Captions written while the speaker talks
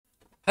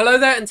Hello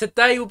there, and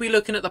today we'll be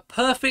looking at the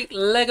perfect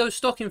Lego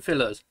stocking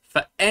fillers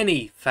for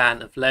any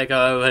fan of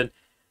Lego, and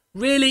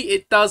really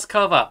it does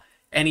cover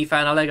any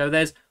fan of Lego.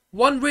 There's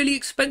one really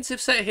expensive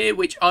set here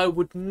which I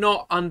would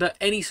not under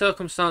any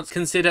circumstance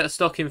consider a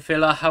stocking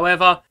filler.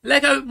 However,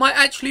 Lego might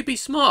actually be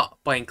smart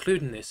by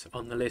including this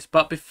on the list.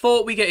 But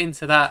before we get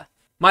into that,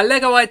 my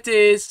Lego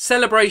Ideas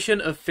celebration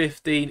of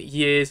 15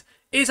 years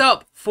is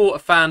up for a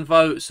fan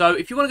vote. So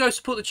if you want to go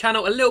support the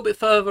channel a little bit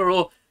further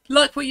or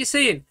like what you're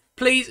seeing,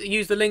 please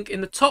use the link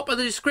in the top of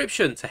the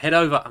description to head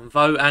over and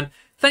vote. And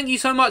thank you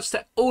so much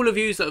to all of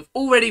you that have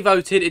already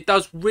voted. It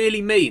does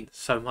really mean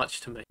so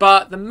much to me.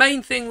 But the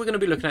main thing we're going to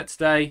be looking at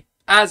today,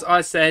 as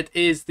I said,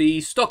 is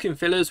the stocking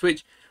fillers,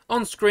 which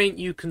on screen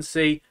you can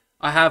see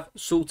I have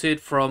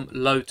sorted from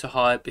low to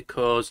high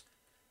because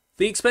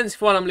the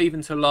expensive one I'm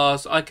leaving to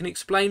last. I can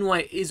explain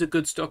why it is a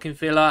good stocking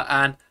filler,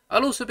 and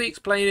I'll also be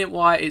explaining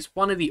why it's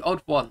one of the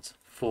odd ones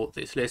for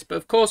this list. But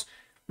of course,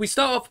 we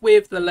start off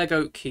with the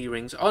Lego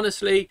keyrings.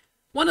 Honestly,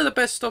 one of the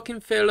best stocking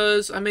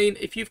fillers. I mean,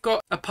 if you've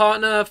got a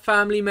partner,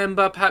 family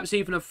member, perhaps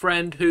even a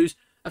friend who's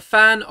a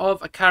fan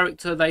of a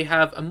character they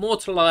have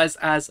immortalized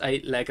as a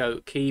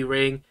Lego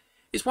keyring,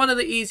 it's one of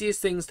the easiest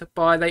things to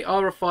buy. They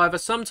are a £5.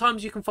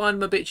 Sometimes you can find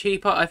them a bit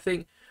cheaper. I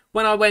think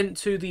when I went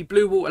to the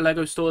Blue Water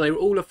Lego store, they were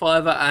all a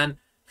 £5, and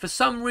for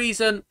some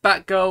reason,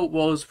 Batgirl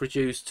was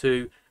reduced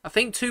to, I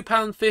think,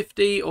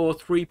 £2.50 or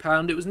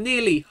 £3. It was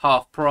nearly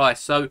half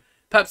price, so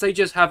perhaps they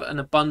just have an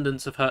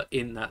abundance of her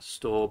in that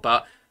store.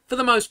 But for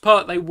the most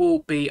part, they will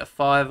be a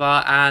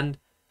 £5, and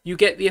you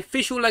get the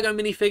official Lego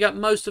minifigure.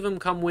 Most of them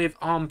come with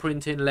arm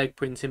printing, leg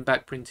printing,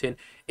 back printing,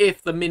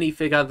 if the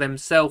minifigure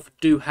themselves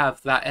do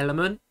have that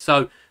element.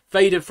 So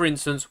Vader, for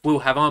instance, will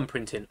have arm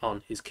printing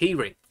on his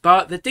keyring.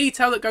 But the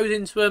detail that goes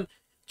into them,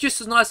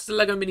 just as nice as a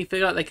Lego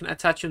minifigure. They can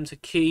attach them to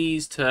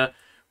keys, to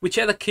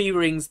whichever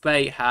keyrings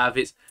they have.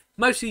 It's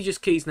mostly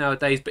just keys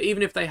nowadays, but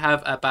even if they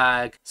have a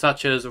bag,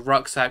 such as a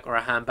rucksack or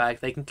a handbag,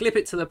 they can clip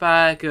it to the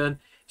bag, and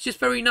it's just a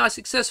very nice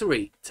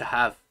accessory to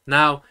have.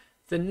 Now,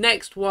 the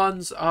next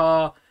ones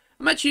are,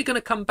 I'm actually going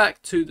to come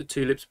back to the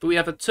tulips, but we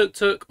have a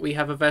tuk-tuk, we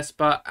have a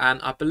Vespa,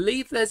 and I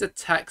believe there's a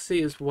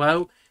taxi as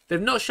well.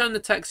 They've not shown the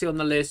taxi on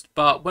the list,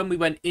 but when we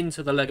went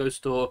into the Lego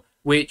store,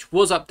 which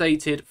was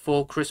updated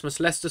for Christmas,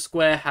 Leicester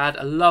Square had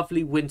a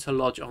lovely winter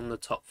lodge on the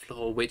top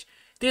floor, which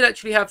did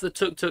actually have the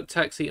tuk-tuk,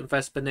 taxi, and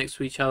Vespa next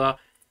to each other.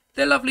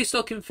 They're lovely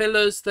stocking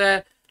fillers.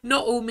 They're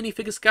not all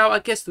minifigure scale. I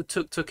guess the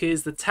tuk-tuk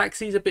is. The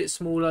taxi's a bit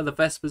smaller, the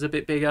Vespa's a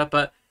bit bigger,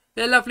 but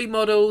they're lovely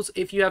models.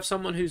 If you have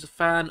someone who's a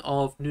fan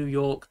of New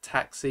York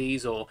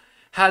taxis or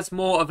has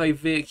more of a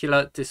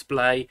vehicular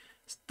display,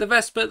 the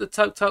Vespa, the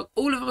tuk-tuk,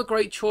 all of them are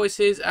great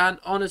choices. And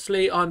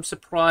honestly, I'm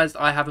surprised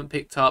I haven't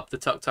picked up the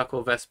tuk-tuk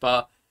or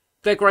Vespa.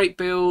 They're great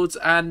builds,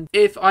 and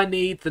if I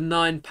need the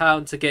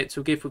 £9 to get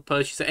to a gift with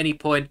purchase at any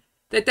point,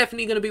 they're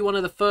definitely going to be one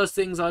of the first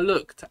things I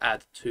look to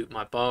add to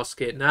my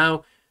basket.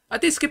 Now, I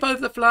did skip over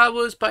the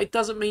flowers, but it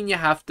doesn't mean you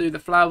have to. The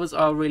flowers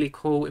are really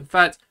cool. In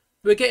fact,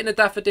 we're getting a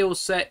daffodil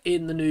set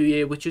in the new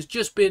year, which has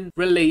just been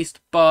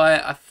released by,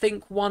 I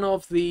think, one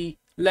of the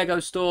Lego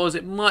stores.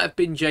 It might have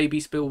been JB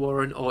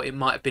Spillwarren or it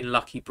might have been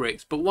Lucky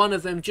Bricks, but one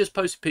of them just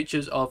posted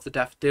pictures of the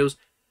daffodils.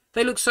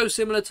 They look so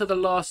similar to the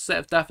last set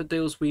of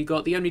daffodils we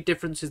got. The only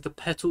difference is the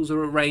petals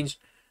are arranged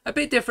a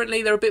bit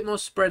differently. They're a bit more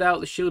spread out.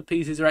 The shield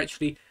pieces are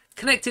actually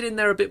connected in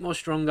there a bit more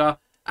stronger.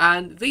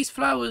 And these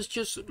flowers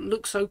just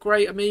look so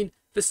great. I mean,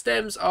 the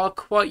stems are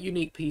quite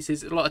unique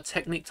pieces. A lot of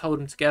technique to hold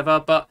them together,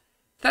 but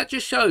that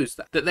just shows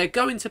that they're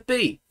going to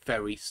be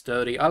very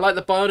sturdy. I like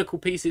the bionicle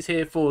pieces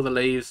here for the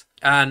leaves,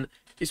 and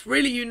it's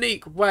really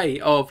unique way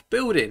of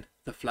building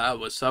the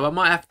flowers. So I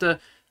might have to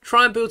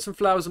try and build some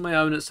flowers of my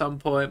own at some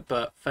point,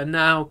 but for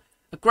now,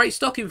 a great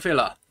stocking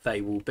filler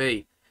they will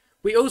be.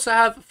 We also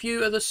have a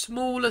few of the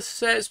smaller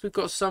sets. We've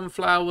got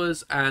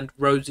sunflowers and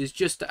roses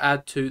just to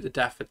add to the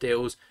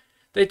daffodils.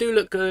 They do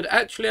look good.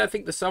 Actually, I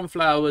think the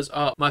sunflowers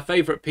are my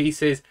favourite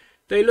pieces.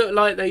 They look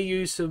like they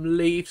use some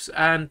leaves,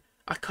 and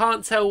I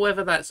can't tell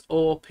whether that's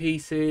ore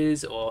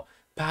pieces or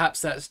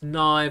perhaps that's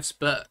knives,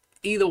 but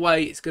either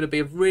way, it's going to be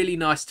a really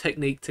nice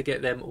technique to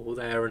get them all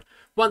there. And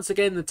once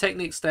again, the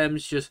Technic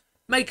stems just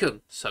make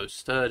them so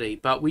sturdy.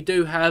 But we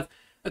do have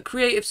a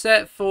creative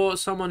set for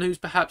someone who's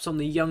perhaps on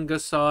the younger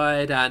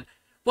side and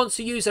wants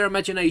to use their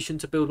imagination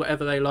to build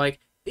whatever they like.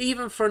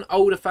 Even for an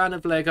older fan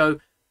of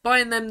Lego,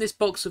 buying them this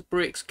box of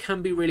bricks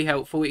can be really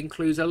helpful. It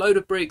includes a load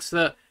of bricks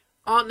that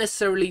aren't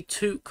necessarily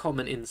too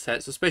common in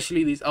sets,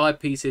 especially these eye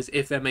pieces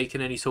if they're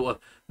making any sort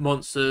of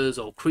monsters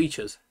or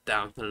creatures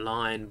down the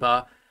line.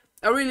 But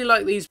I really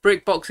like these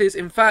brick boxes.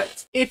 In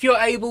fact, if you're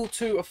able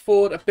to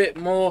afford a bit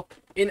more,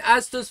 in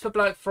Asda's for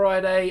Black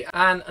Friday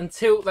and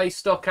until they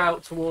stock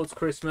out towards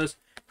Christmas,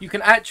 you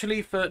can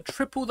actually, for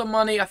triple the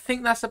money, I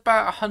think that's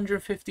about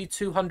 150,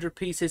 200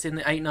 pieces in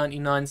the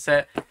 $8.99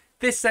 set.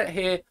 This set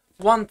here,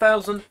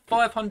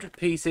 1,500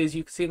 pieces,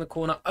 you can see in the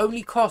corner,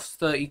 only costs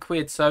 30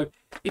 quid. So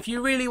if you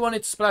really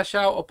wanted to splash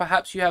out, or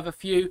perhaps you have a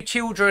few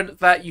children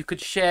that you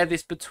could share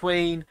this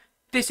between,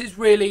 this is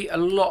really a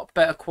lot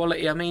better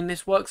quality. I mean,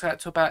 this works out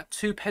to about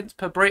 2p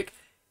per brick.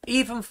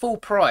 even full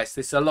price,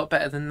 this is a lot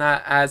better than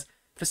that, as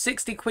for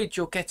 60 quid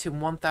you're getting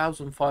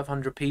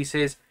 1,500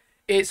 pieces.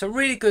 It's a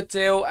really good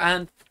deal,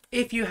 and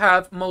if you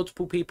have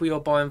multiple people you're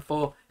buying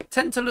for,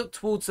 tend to look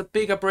towards the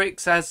bigger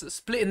bricks, as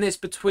splitting this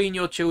between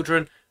your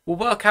children will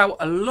work out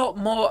a lot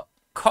more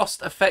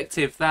cost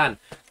effective than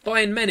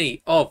buying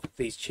many of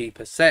these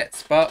cheaper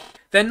sets. But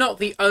they're not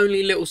the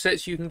only little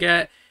sets you can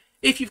get.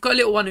 If you've got a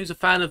little one who's a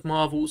fan of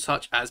Marvel,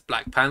 such as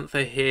Black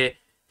Panther here,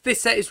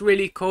 this set is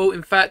really cool.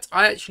 In fact,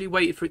 I actually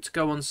waited for it to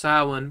go on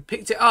sale and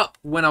picked it up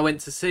when I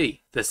went to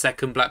see the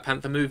second Black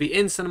Panther movie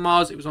in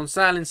cinemas. It was on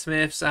sale in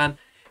Smith's, and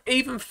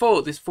even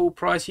for this full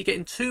price, you're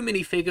getting 2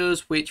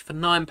 minifigures, which for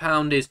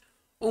 £9 is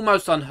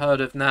almost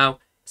unheard of now.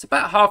 It's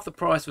about half the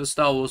price of a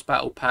Star Wars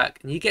battle pack,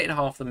 and you're getting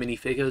half the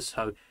minifigures,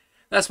 so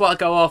that's what I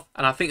go off,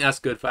 and I think that's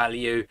good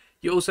value.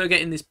 You're also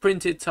getting this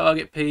printed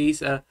target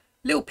piece, a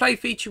little play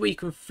feature where you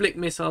can flick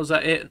missiles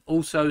at it, and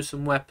also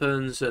some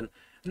weapons, and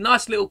a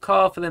nice little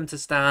car for them to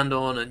stand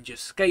on and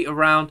just skate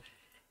around.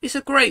 It's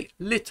a great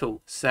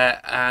little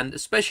set, and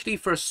especially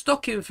for a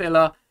stocking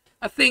filler,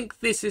 I think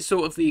this is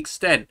sort of the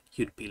extent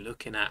you'd be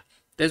looking at.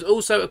 There's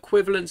also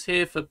equivalents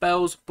here for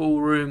Belle's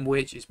Ballroom,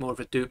 which is more of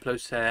a Duplo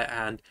set,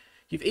 and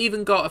you've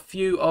even got a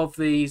few of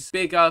these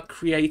bigger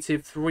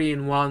creative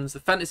 3-in-1s, the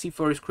Fantasy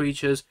Forest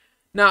creatures.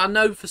 Now, I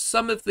know for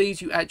some of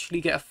these you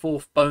actually get a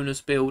 4th bonus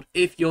build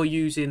if you're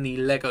using the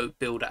Lego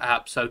Builder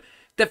app, so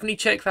definitely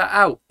check that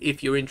out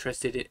if you're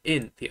interested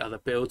in the other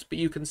builds. But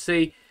you can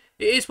see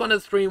it is one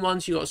of the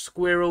 3-in-1s. You've got a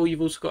squirrel,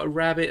 you've also got a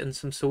rabbit and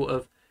some sort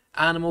of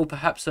animal,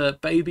 perhaps a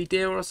baby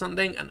deer or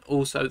something, and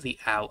also the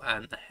owl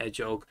and the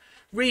hedgehog.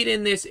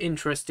 Reading this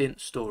interesting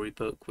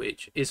storybook,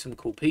 which is some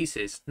cool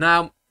pieces.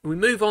 Now, we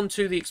move on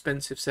to the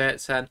expensive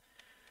sets, and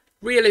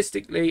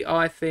realistically,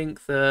 I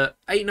think the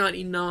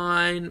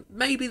 $8.99,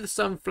 maybe the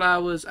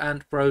sunflowers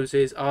and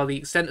roses are the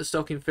extent of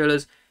stocking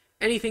fillers.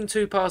 Anything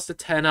too past a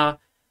tenner,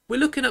 we're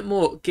looking at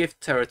more gift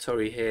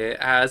territory here,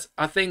 as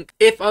I think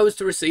if I was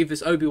to receive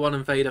this Obi-Wan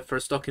and Vader for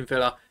a stocking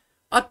filler,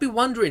 I'd be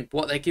wondering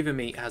what they're giving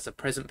me as a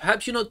present.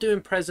 Perhaps you're not doing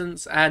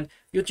presents and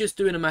you're just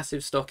doing a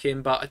massive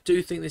stocking, but I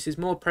do think this is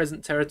more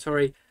present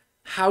territory.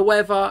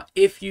 However,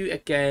 if you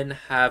again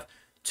have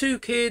 2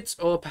 kids,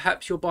 or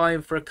perhaps you're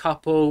buying for a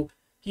couple,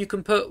 you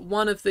can put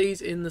one of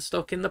these in the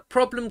stocking. The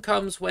problem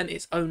comes when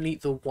it's only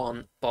the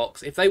one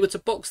box. If they were to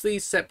box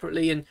these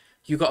separately and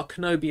you got a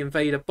Kenobi and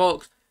Vader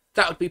box,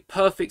 that would be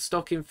perfect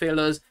stocking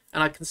fillers.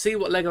 And I can see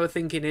what Lego are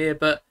thinking here,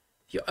 but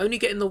you're only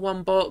getting the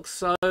one box,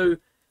 so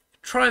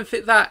try and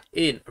fit that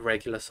in a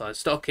regular size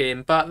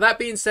stocking. But that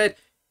being said,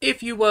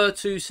 if you were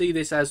to see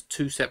this as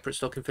 2 separate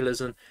stocking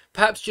fillers and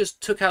perhaps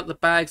just took out the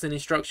bags and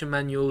instruction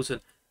manuals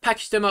and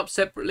packaged them up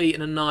separately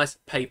in a nice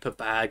paper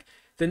bag,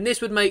 then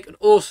this would make an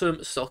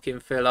awesome stocking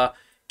filler,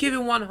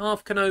 giving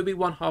 1/2 Kenobi,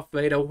 1/2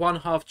 Vader,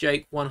 1/2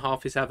 Jake,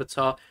 1/2 his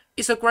avatar.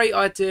 It's a great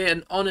idea,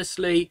 and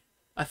honestly,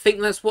 I think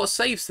that's what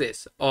saves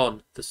this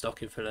on the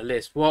stocking filler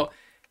list. What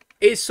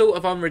is sort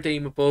of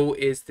unredeemable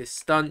is this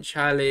stunt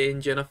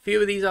challenge and a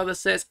few of these other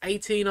sets,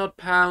 18 odd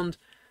pound.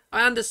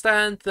 I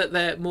understand that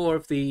they're more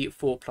of the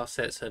 4+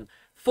 sets, and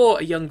for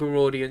a younger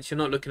audience, you're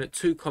not looking at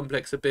too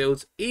complex of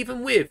builds,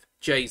 even with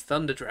Jay's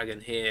Thunder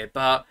Dragon here.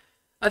 But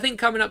I think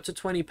coming up to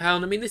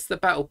 £20, I mean, this is the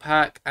battle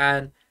pack,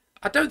 and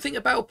I don't think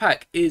a battle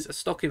pack is a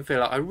stocking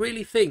filler. I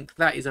really think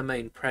that is a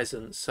main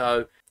present.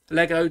 So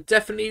Lego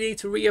definitely need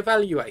to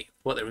reevaluate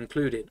what they're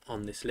including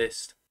on this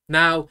list.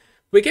 Now,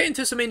 we're getting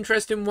to some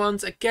interesting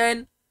ones.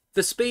 Again,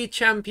 the Speed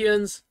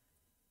Champions,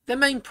 their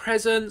main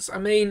presents, I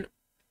mean,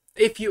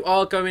 if you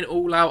are going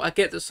all out, I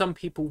get that some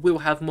people will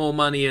have more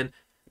money and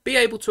be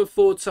able to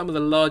afford some of the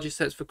larger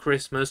sets for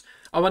Christmas.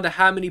 I wonder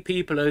how many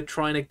people are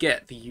trying to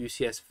get the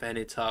UCS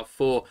Venator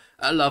for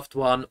a loved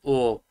one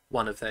or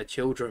one of their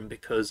children,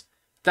 because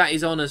that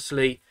is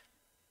honestly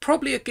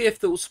probably a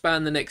gift that will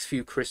span the next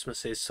few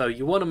Christmases, so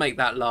you want to make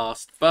that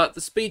last. But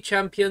the Speed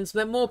Champions,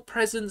 they're more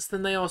presents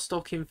than they are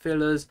stocking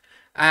fillers,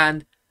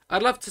 and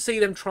I'd love to see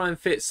them try and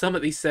fit some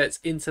of these sets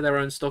into their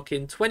own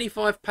stocking.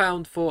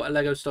 £25 for a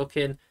Lego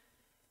stocking.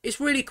 It's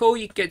really cool.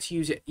 You get to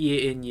use it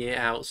year in, year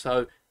out,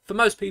 so for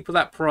most people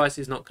that price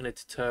is not going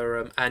to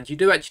deter them. And you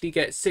do actually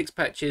get 6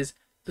 patches.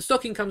 The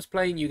stocking comes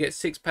plain, you get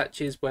 6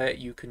 patches where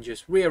you can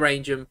just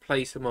rearrange them,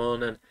 place them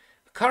on, and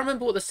I can't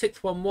remember what the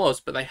 6th one was,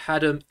 but they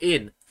had them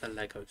in the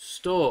Lego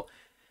store.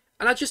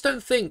 And I just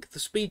don't think the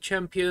Speed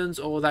Champions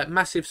or that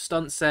massive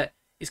stunt set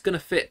is going to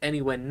fit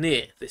anywhere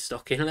near this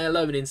stocking, let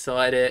alone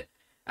inside it.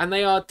 And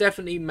they are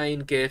definitely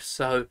main gifts,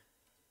 so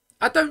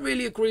I don't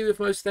really agree with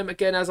most of them.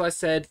 Again, as I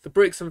said, the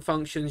bricks and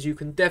functions you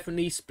can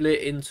definitely split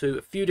into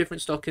a few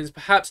different stockings.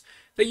 Perhaps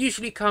they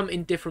usually come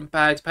in different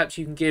bags. Perhaps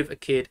you can give a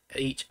kid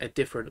each a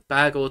different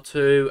bag or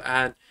two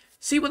and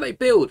see what they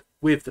build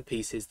with the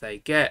pieces they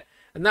get.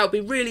 And that'll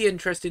be really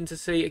interesting to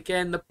see.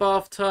 Again, the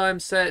bath time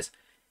sets.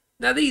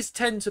 Now, these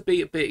tend to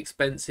be a bit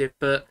expensive,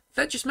 but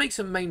that just makes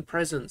them main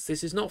presents.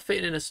 This is not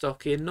fitting in a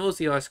stocking, nor's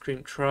the ice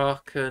cream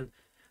truck, and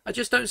I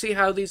just don't see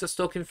how these are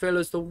stocking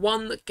fillers. The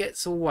one that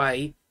gets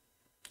away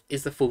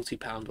is the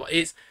 £40 one.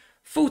 It's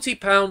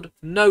 £40,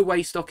 no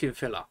way stocking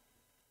filler.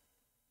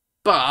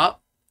 But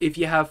if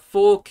you have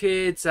 4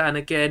 kids, and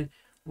again,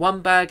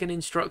 1 bag and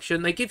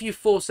instruction, they give you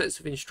 4 sets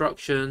of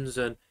instructions,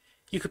 and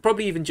you could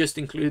probably even just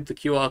include the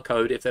QR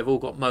code if they've all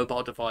got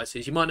mobile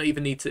devices. You might not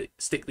even need to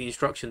stick the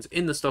instructions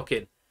in the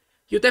stocking.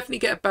 You'll definitely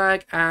get a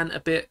bag and a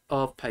bit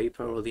of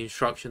paper or the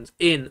instructions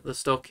in the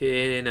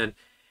stocking, and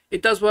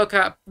it does work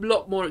out a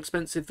lot more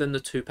expensive than the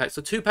 2 packs.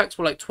 The 2 packs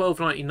were like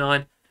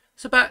 $12.99.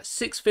 It's about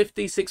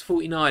 $6.50,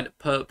 $6.49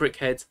 per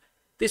brickheads.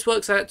 This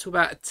works out to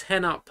about a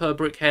 10 up per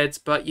brickheads,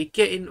 but you're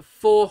getting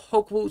 4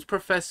 Hogwarts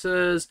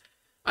professors.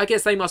 I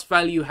guess they must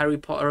value Harry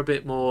Potter a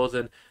bit more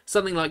than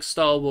something like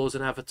Star Wars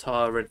and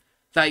Avatar, and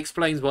that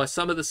explains why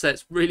some of the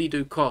sets really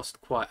do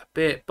cost quite a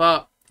bit.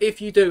 But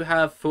if you do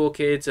have 4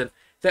 kids and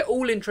they're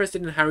all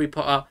interested in Harry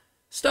Potter,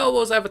 Star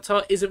Wars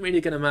Avatar isn't really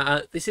going to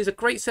matter. This is a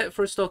great set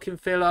for a stocking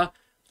filler.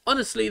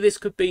 Honestly, this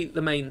could be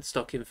the main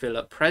stocking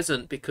filler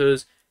present,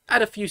 because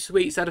add a few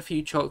sweets, add a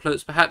few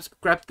chocolates, perhaps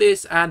grab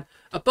this and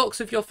a box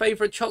of your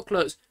favourite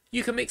chocolates.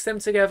 You can mix them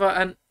together,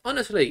 and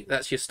honestly,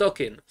 that's your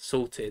stocking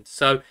sorted.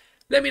 So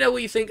let me know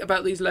what you think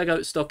about these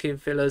Lego stocking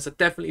fillers. I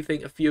definitely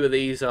think a few of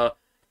these are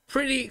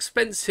pretty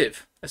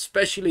expensive,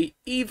 especially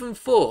even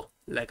for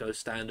Lego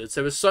standards.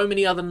 There are so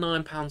many other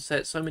 £9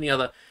 sets, so many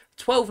other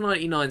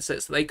 $12.99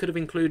 sets that they could have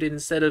included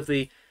instead of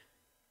the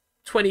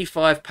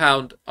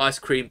 £25 ice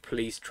cream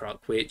police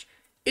truck, which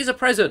is a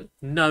present,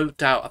 no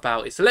doubt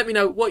about it. So let me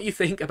know what you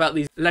think about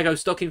these Lego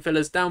stocking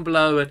fillers down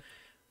below, and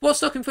what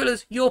stocking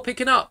fillers you're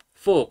picking up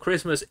for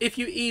Christmas, if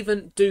you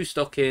even do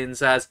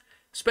stockings, as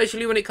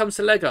especially when it comes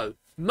to Lego,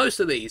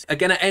 most of these are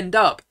going to end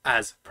up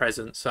as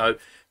presents. So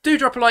do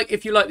drop a like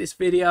if you like this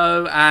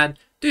video, and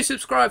do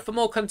subscribe for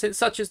more content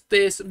such as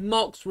this,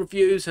 mocks,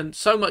 reviews, and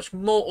so much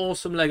more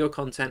awesome Lego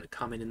content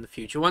coming in the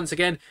future. Once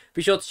again,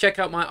 be sure to check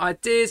out my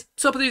ideas,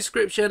 top of the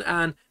description,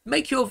 and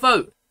make your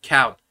vote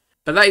count.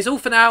 But that is all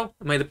for now,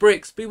 and may the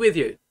bricks be with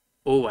you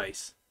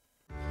always.